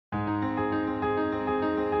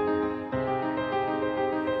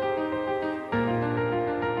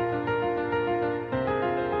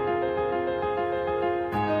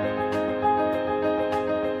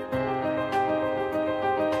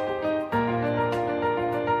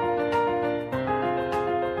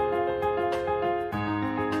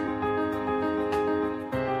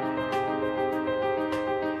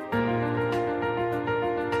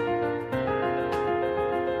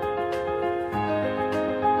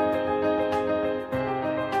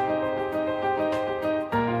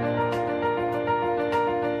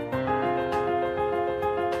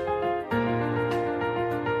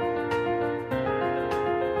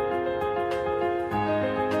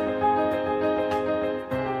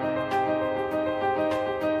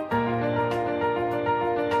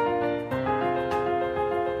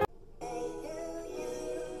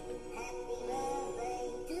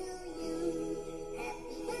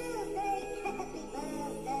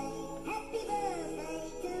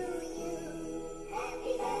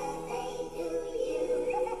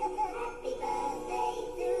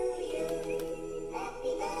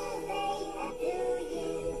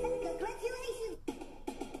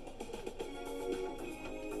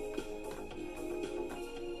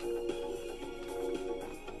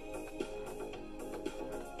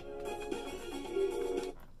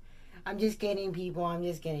I'm just kidding, people. I'm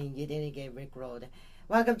just kidding. You didn't get rickrolled.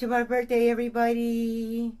 Welcome to my birthday,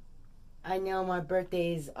 everybody. I know my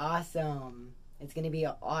birthday is awesome. It's going to be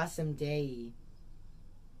an awesome day.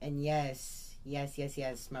 And yes,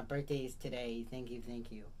 my birthday is today. Thank you.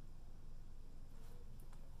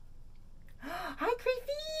 Hi,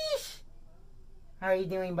 Crayfish! How are you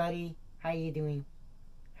doing, buddy? How are you doing?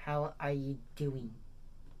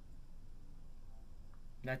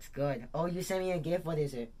 That's good. Oh, you sent me a gift. What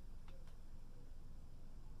is it?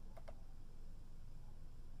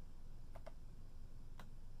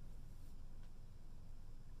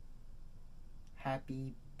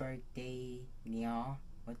 Happy birthday, Nia,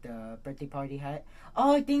 with the birthday party hat.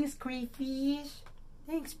 Oh, thanks, Crayfish.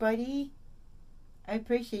 Thanks, buddy. I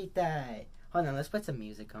appreciate that. Hold on, let's put some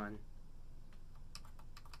music on.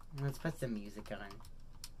 My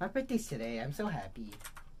birthday's today. I'm so happy.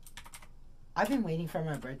 I've been waiting for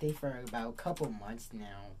my birthday for about a couple months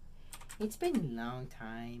now. It's been a long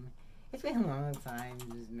time.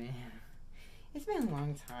 Man. It's been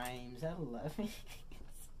long times. I love it.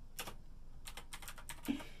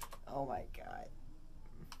 Oh my god.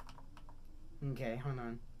 Okay, hold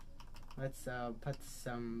on. Let's put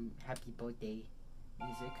some happy birthday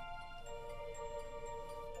music.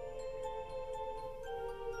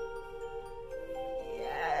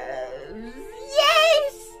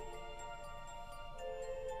 Yes!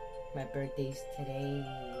 My birthday's today.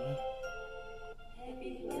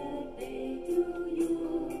 Happy birthday to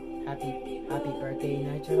you. Happy birthday,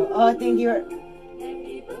 Nitro. Oh, thank you.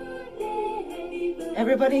 Happy birthday.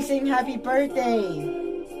 Everybody sing happy birthday.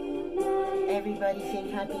 Everybody sing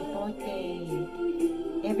happy birthday.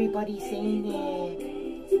 Everybody sing it.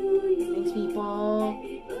 Thanks, people.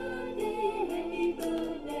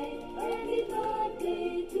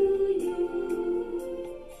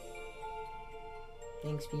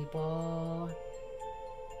 Thanks, people.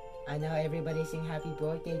 I know everybody sing happy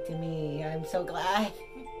birthday to me. I'm so glad.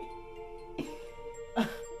 Oh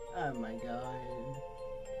my god.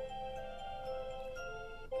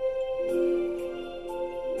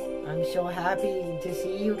 I'm so happy to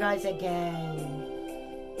see you guys again.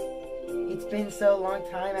 It's been so long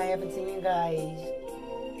time I haven't seen you guys.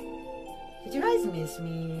 Did you guys miss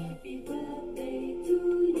me?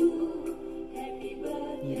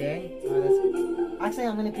 You did? Oh, that's good. Actually,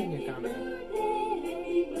 I'm gonna pin your comment.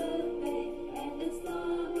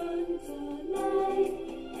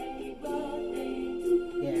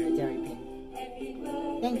 Yeah, it's already pinned.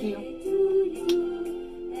 Thank you.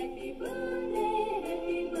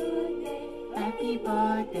 Happy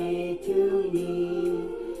birthday to me.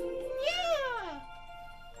 Yeah!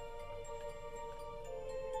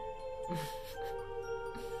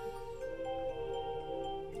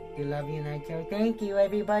 We love you, Nitro. Thank you,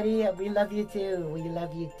 everybody. We love you too. We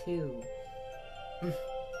love you too.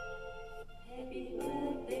 Happy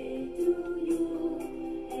birthday to you.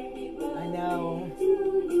 I know.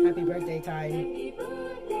 Happy birthday time. Happy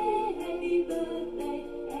birthday,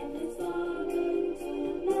 and it's all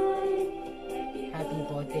tonight. Happy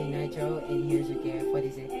birthday, Nitro. And here's your gift. What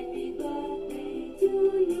is it? Happy birthday to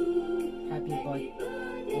you. Happy birthday.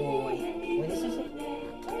 Oh, wait. What is this?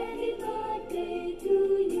 Happy birthday to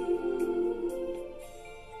you.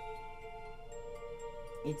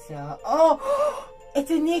 It's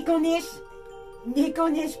it's a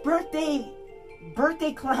Nico-nish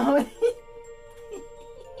birthday clown.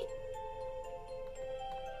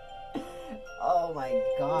 Oh my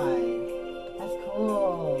god, that's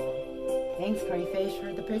cool. Thanks, Crayfish,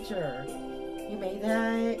 for the picture. You made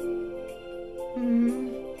that.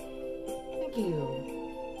 Thank you.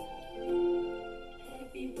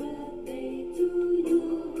 Happy birthday to you.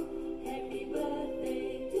 Happy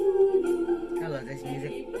birthday to you. I love this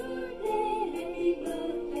music. Happy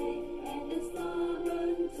birthday, and the star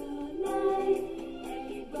burns tonight.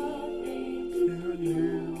 Happy birthday to you.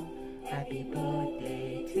 Happy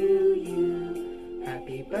birthday to you.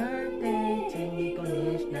 Happy birthday to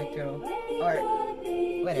Nico-nish Nitro. Or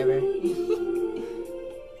whatever.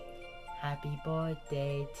 Happy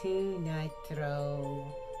birthday to Nitro.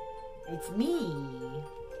 It's me.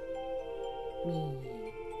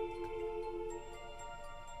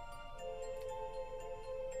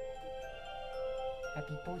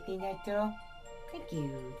 Happy birthday, Nitro. Thank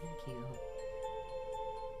you.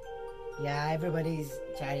 Yeah, everybody's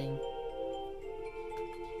chatting.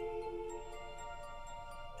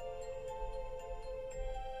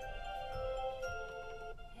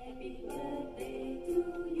 Happy birthday to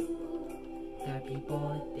you. Happy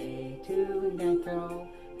birthday to Nitro.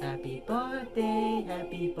 Happy birthday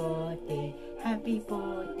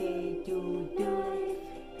to you.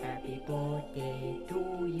 Happy birthday to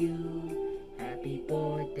you. Happy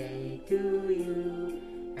birthday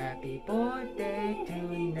Happy birthday to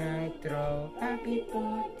Nitro. Happy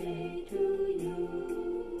birthday to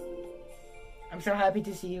you. I'm so happy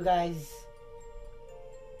to see you guys.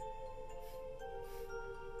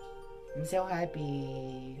 I'm so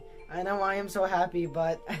happy. I don't know why I'm so happy,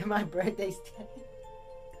 but my birthday's today.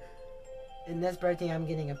 And this birthday I'm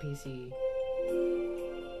getting a PC.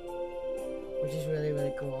 Which is really,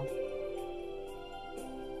 really cool.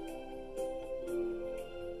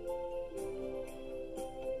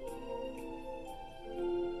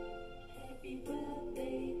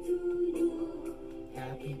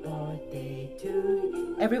 Happy birthday to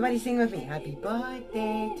you. Everybody sing with me. Happy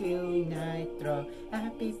birthday to Nitro.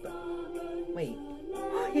 Happy birthday. Wait.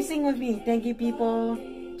 You sing with me. Thank you, people.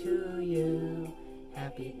 To you.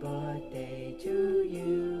 Happy birthday to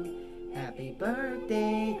you. Happy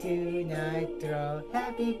birthday to Nitro.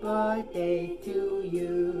 Happy birthday to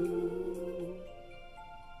you.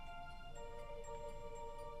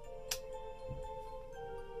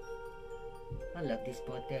 I love this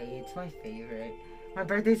birthday. It's my favorite. My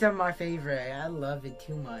birthdays are my favorite. I love it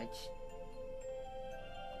too much.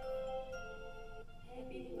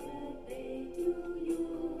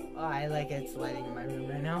 Oh, I like it. It's lighting in my room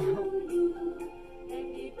right now.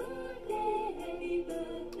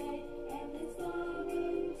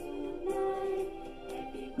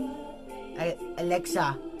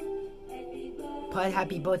 Alexa, put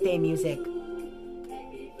happy birthday music.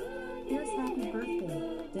 Here's Happy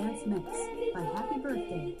Birthday Dance Mix by Happy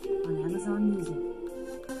Birthday on Amazon Music.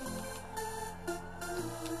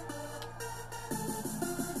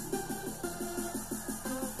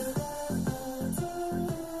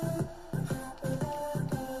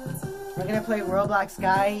 We're gonna play Roblox,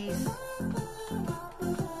 guys,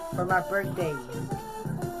 for my birthday.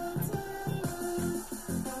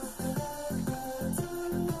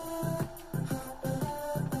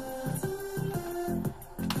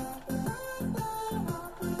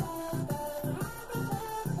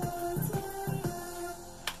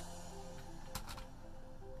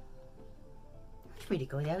 Pretty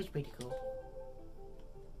cool. That was pretty cool.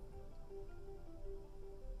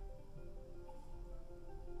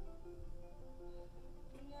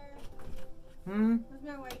 Where's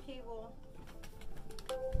my white cable?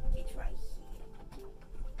 It's right here.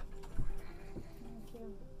 Thank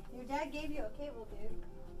you. Your dad gave you a cable, dude.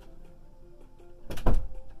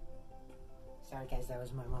 Sorry, guys. That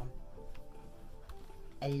was my mom.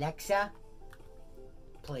 Alexa,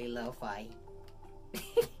 play lo-fi.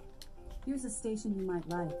 Here's a station you might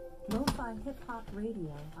like. Lo-fi hip-hop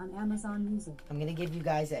radio on Amazon Music. I'm gonna give you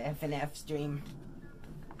guys an FNF stream.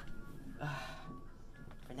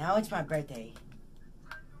 For now, it's my birthday.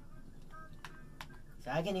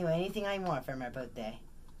 So I can do anything I want for my birthday.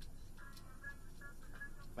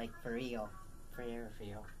 Like, for real. For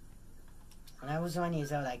real. When I was 1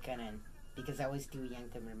 years old, I couldn't. Because I was too young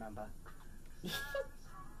to remember.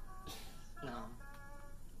 No.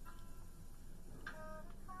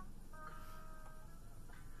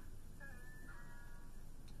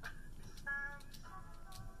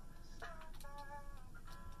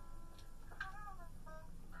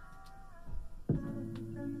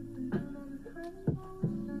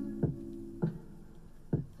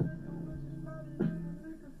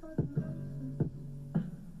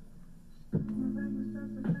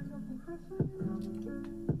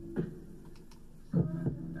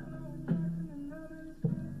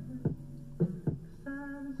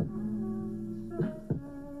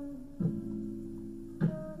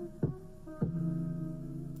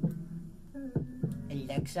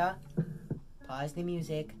 Alexa, pause the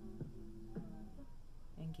music.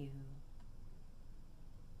 Thank you.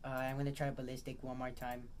 I'm gonna try ballistic one more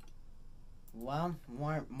time. One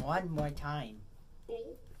more time. 3,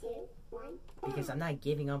 2, 1. Because I'm not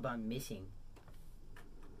giving up on missing.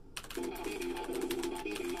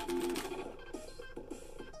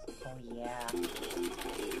 Oh yeah.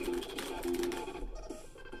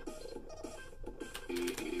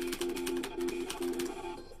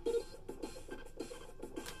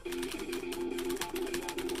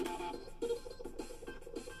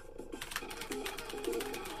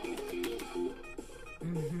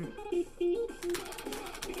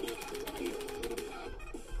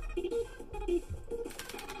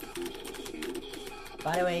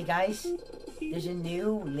 By the way, guys, there's a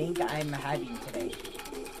new link I'm having today.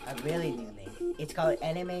 A really new link. It's called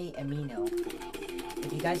Anime Amino.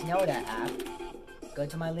 If you guys know that app, go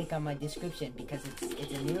to my link on my description because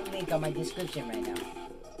it's a new link on my description right now.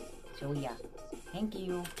 So yeah, thank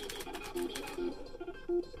you.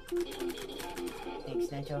 Thanks,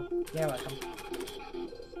 Nacho. You're welcome.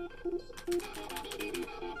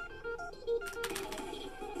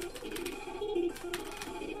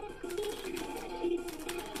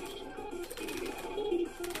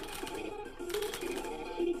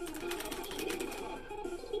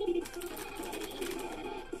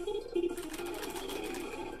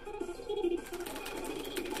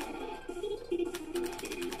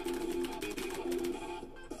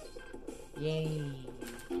 Yay.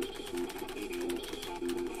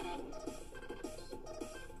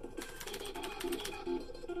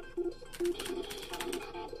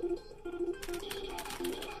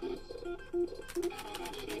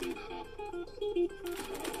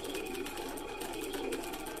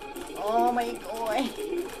 Oh my god.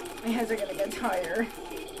 My hands are gonna get tired.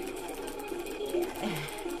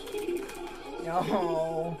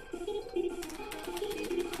 No.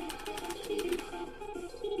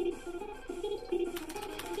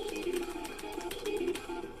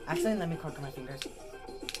 Actually, let me cork my fingers.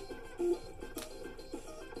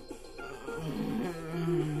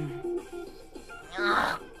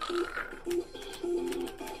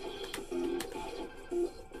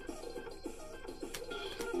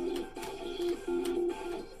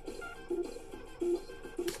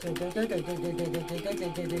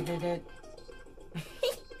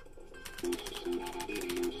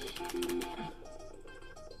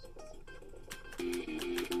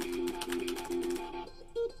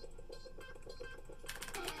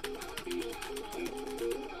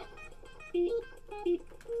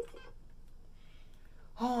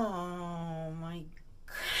 Oh my god.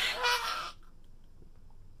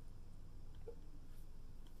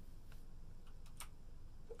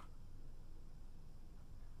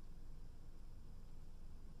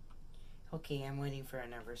 Okay, I'm waiting for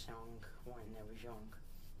another song. I want another song.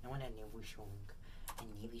 I want a new song. A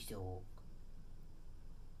new song.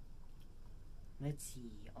 Let's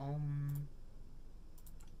see.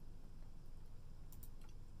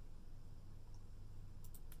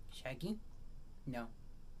 Shaggy? No.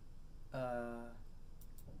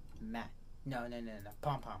 Matt. No.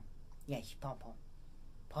 Pom Pom. Yes, Pom Pom.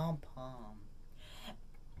 Pom Pom.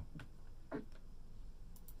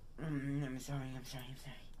 I'm sorry.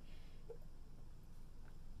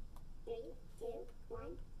 3, 2,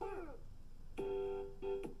 1, go.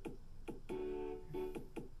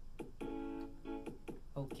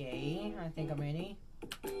 Okay, I think I'm ready.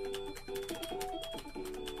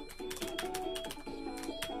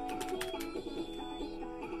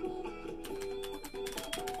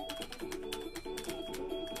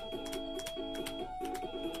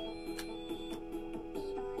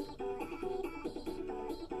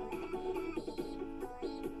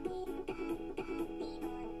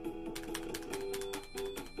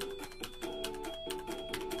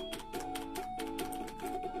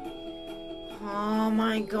 Oh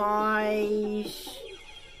my gosh.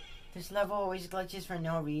 This level always glitches for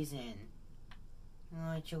no reason.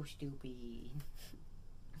 Oh, it's so stupid.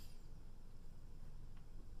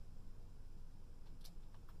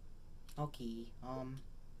 Okay,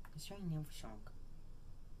 let's try a new song.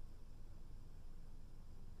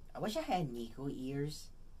 I wish I had Nico ears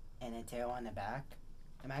and a tail on the back.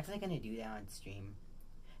 I'm actually gonna do that on stream.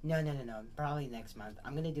 No. Probably next month.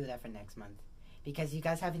 I'm gonna do that for next month. Because you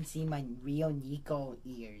guys haven't seen my real Nico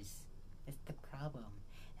ears. That's the problem.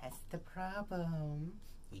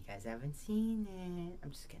 You guys haven't seen it. I'm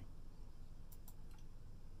just kidding.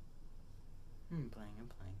 I'm playing.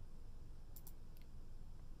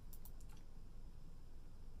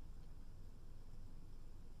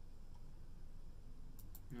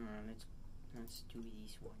 No, let's do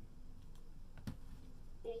this one.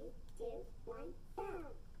 3, 2, 1, go.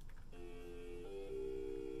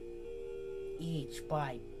 Each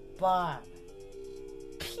by Bob.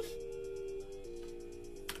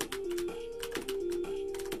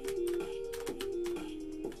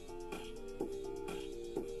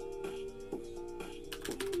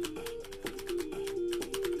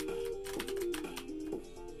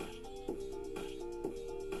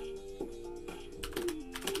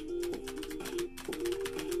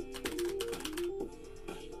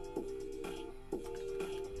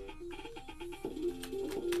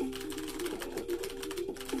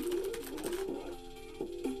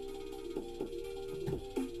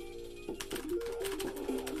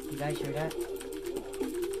 You guys hear that?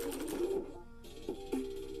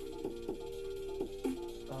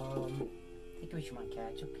 I think it was my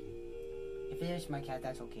cat. It's okay. If it is my cat,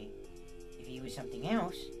 that's okay. If it was something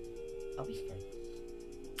else, I'll be scared.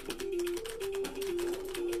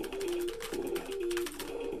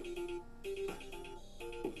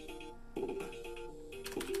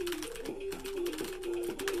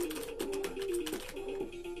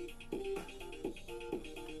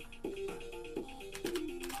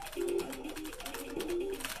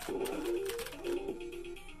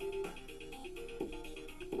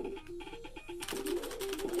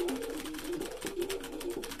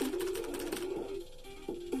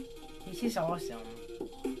 This is awesome.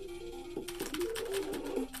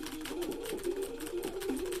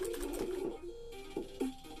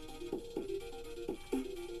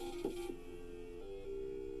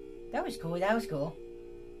 That was cool. That was cool.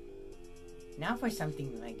 Now for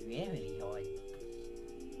something like really hard.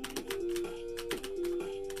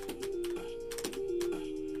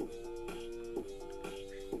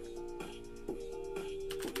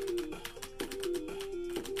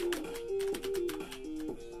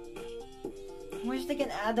 I wish they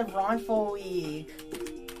can add the Ron for a week.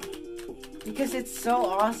 Because it's so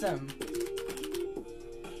awesome.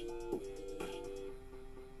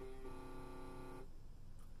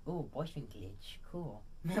 Ooh, boyfriend glitch. Cool.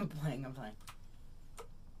 I'm playing.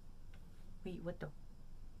 Wait, what the?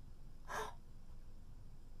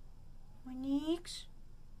 Monique? Is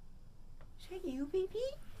that you, baby?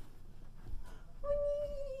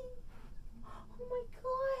 Monique! Oh my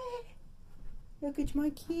god! Look, it's my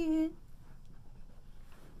kid.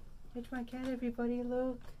 It's my cat, everybody,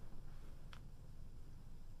 look.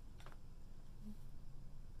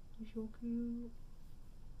 He's so cute.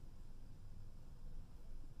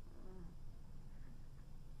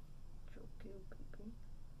 So cute, baby.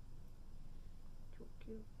 So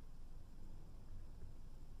cute.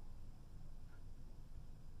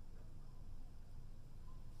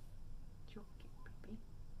 So cute, baby.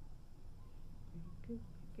 Very good,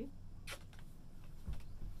 baby.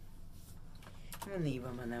 I'm gonna leave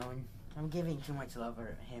him alone. I'm giving too much love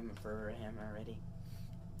for him already.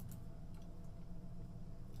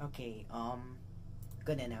 Okay,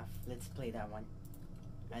 good enough. Let's play that one.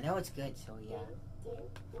 I know it's good, so yeah. 3,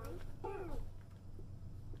 2, 1, go.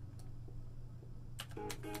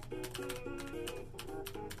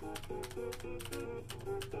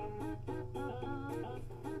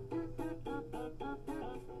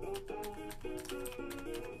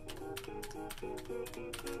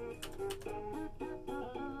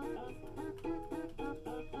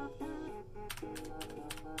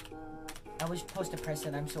 I was supposed to press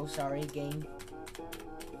it. I'm so sorry, game.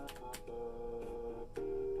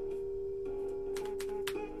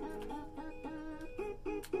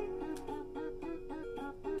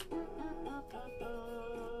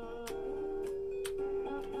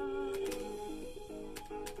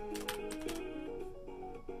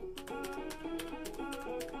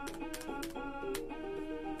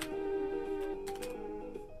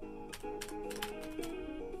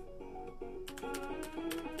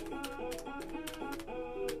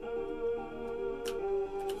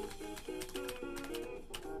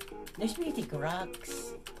 This music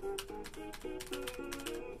rocks.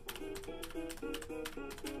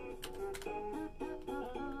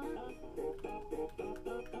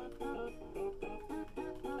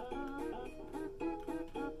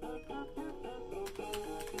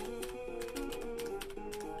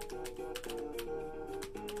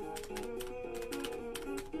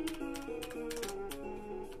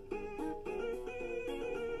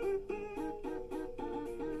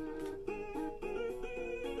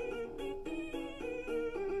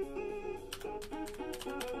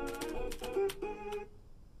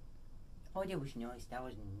 Oh, that was nice. That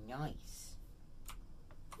was nice.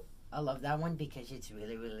 I love that one because it's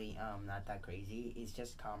really not that crazy. It's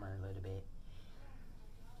just calmer a little bit.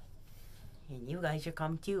 And you guys are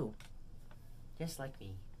calm too. Just like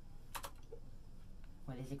me.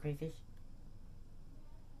 What is it, crayfish?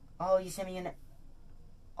 Oh, you sent me an...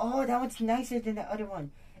 Oh, that one's nicer than the other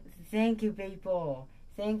one. Thank you, people.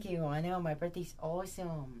 Thank you. I know, my birthday's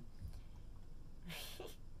awesome.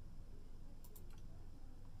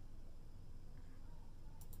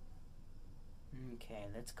 Okay,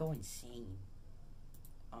 let's go insane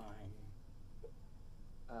on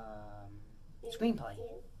screenplay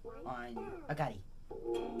on Agati.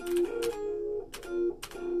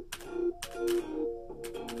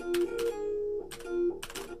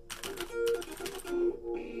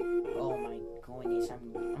 Oh my goodness,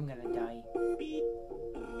 I'm gonna die.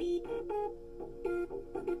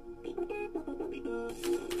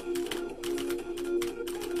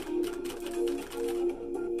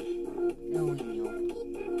 No, no.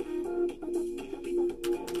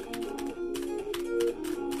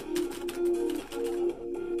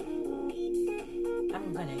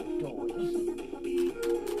 I'm gonna die.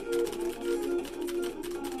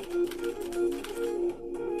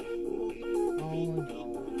 Oh no.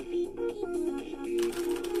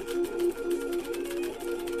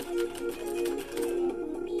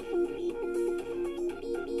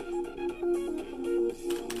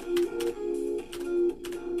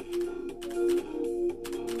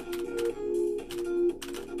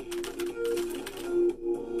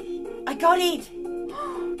 I got it!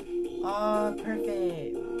 Oh,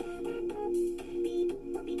 perfect.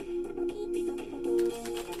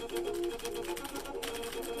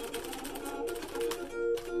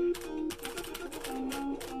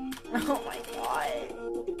 Oh my god.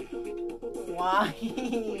 Why?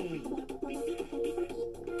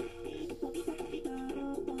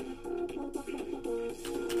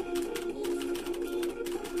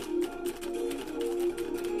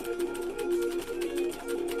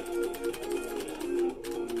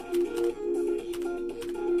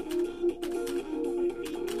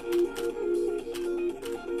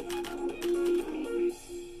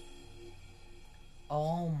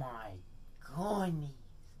 Oh my goodness.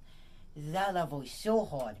 That level is so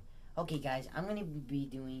hard. Okay guys, I'm gonna be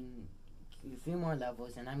doing a few more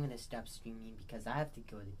levels and I'm gonna stop streaming because I have to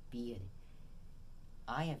go to bed.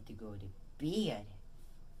 I have to go to bed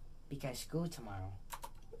because school tomorrow.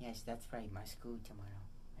 Yes, that's right, my school tomorrow.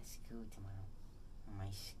 My school tomorrow. My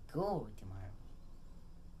school tomorrow.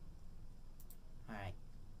 Alright.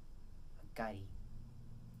 Got it.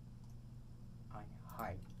 On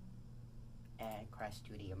hard. And Crash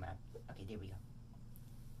Studio map. Okay, there we go.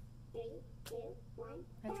 3, 2, 1.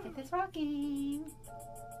 Let's get this rocking.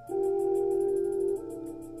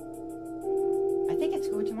 I think it's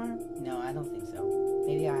school tomorrow. No, I don't think so.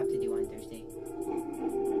 Maybe I'll have to do on Thursday.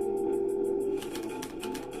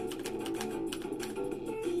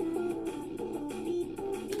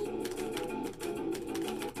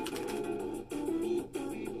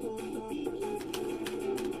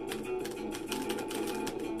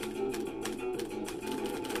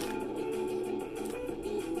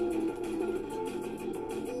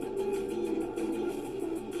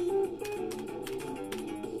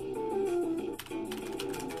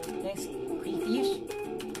 Next, creepyish.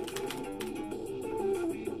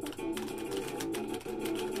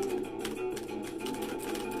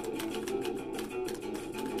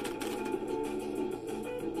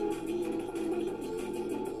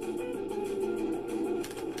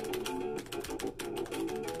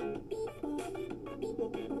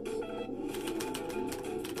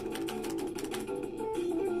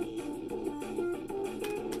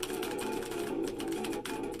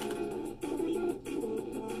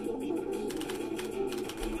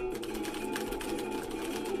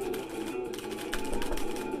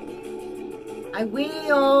 I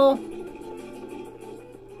will.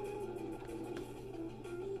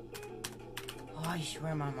 Oh, I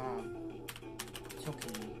swear, my mom. It's okay.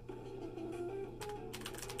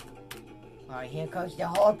 Alright, here comes the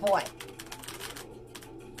hard part.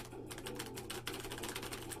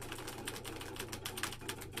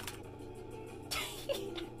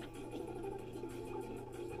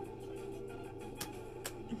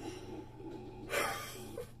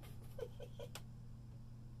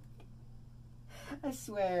 I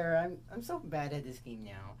swear, I'm so bad at this game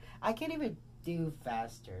now. I can't even do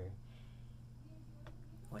faster.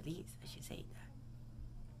 Or at least I should say that.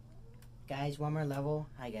 Guys, one more level.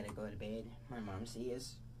 I gotta go to bed. My mom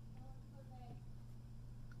sees.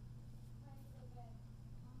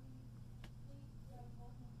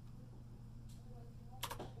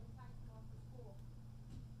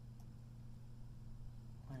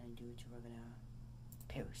 What I do to we're gonna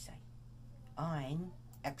parasite. I'm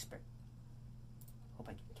expert. Hope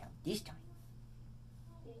I can count this time.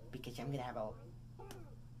 Because I'm gonna have a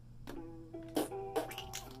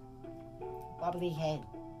wobbly head.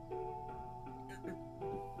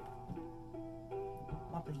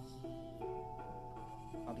 Wobbly.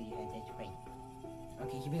 Wobbly head, that's right.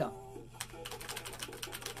 Okay, here we go.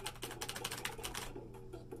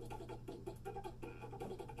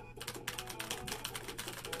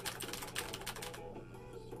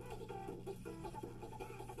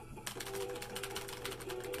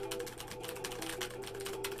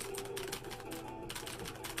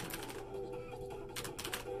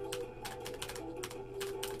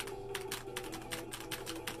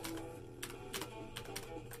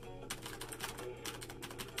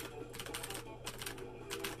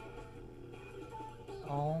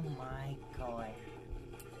 Oh my god.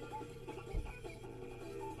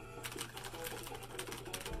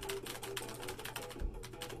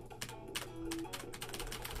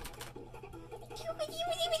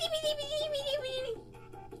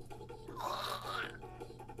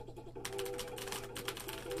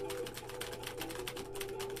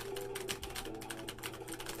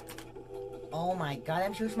 Oh my god,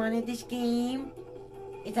 I'm so smart at this game.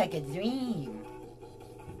 It's like a dream.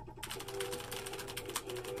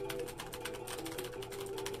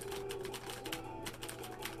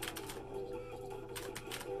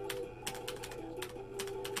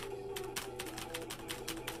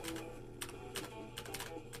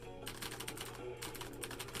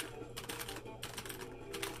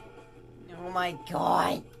 Oh my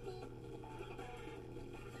god.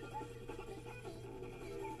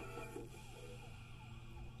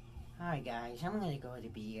 Alright guys, I'm gonna go to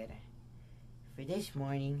bed for this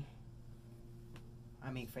morning.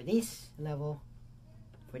 I mean, for this level,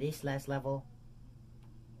 for this last level,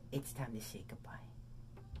 it's time to say goodbye.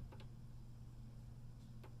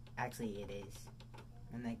 Actually, it is.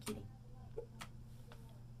 I'm not kidding.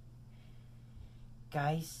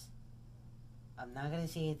 Guys, I'm not gonna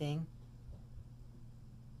say anything.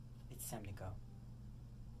 It's time to go.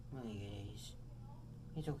 Really, it is.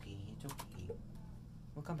 It's okay, it's okay.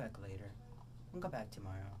 We'll come back later. We'll come back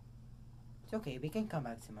tomorrow. It's okay, we can come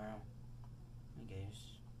back tomorrow. I guess.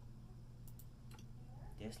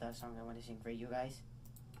 This last song I want to sing for you guys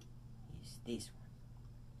is this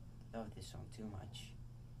one. Love this song too much.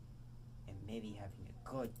 And maybe having a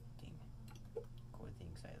good thing. Good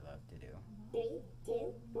things I love to do. 3,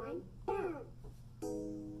 2, 1, go!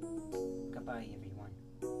 Goodbye, everyone.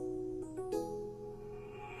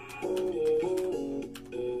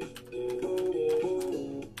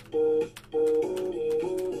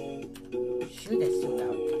 Shoot, that's too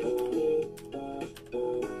loud.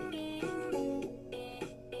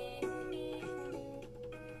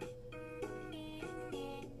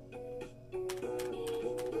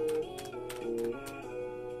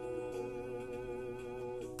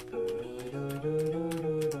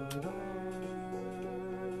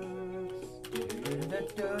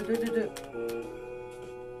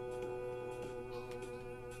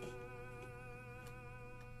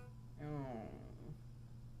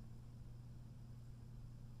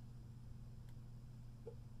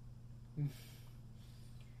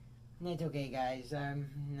 It's okay, guys. I'm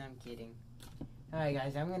kidding. Alright,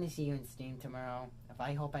 guys, I'm gonna see you in stream tomorrow. If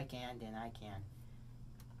I hope I can, then I can.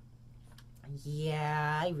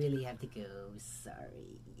 Yeah, I really have to go.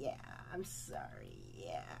 Sorry. Yeah, I'm sorry.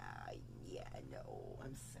 Yeah, no,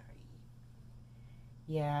 I'm sorry.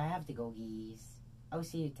 Yeah, I have to go, geese. I'll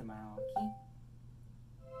see you tomorrow, okay?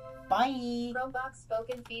 Bye! Roblox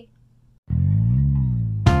spoken feed.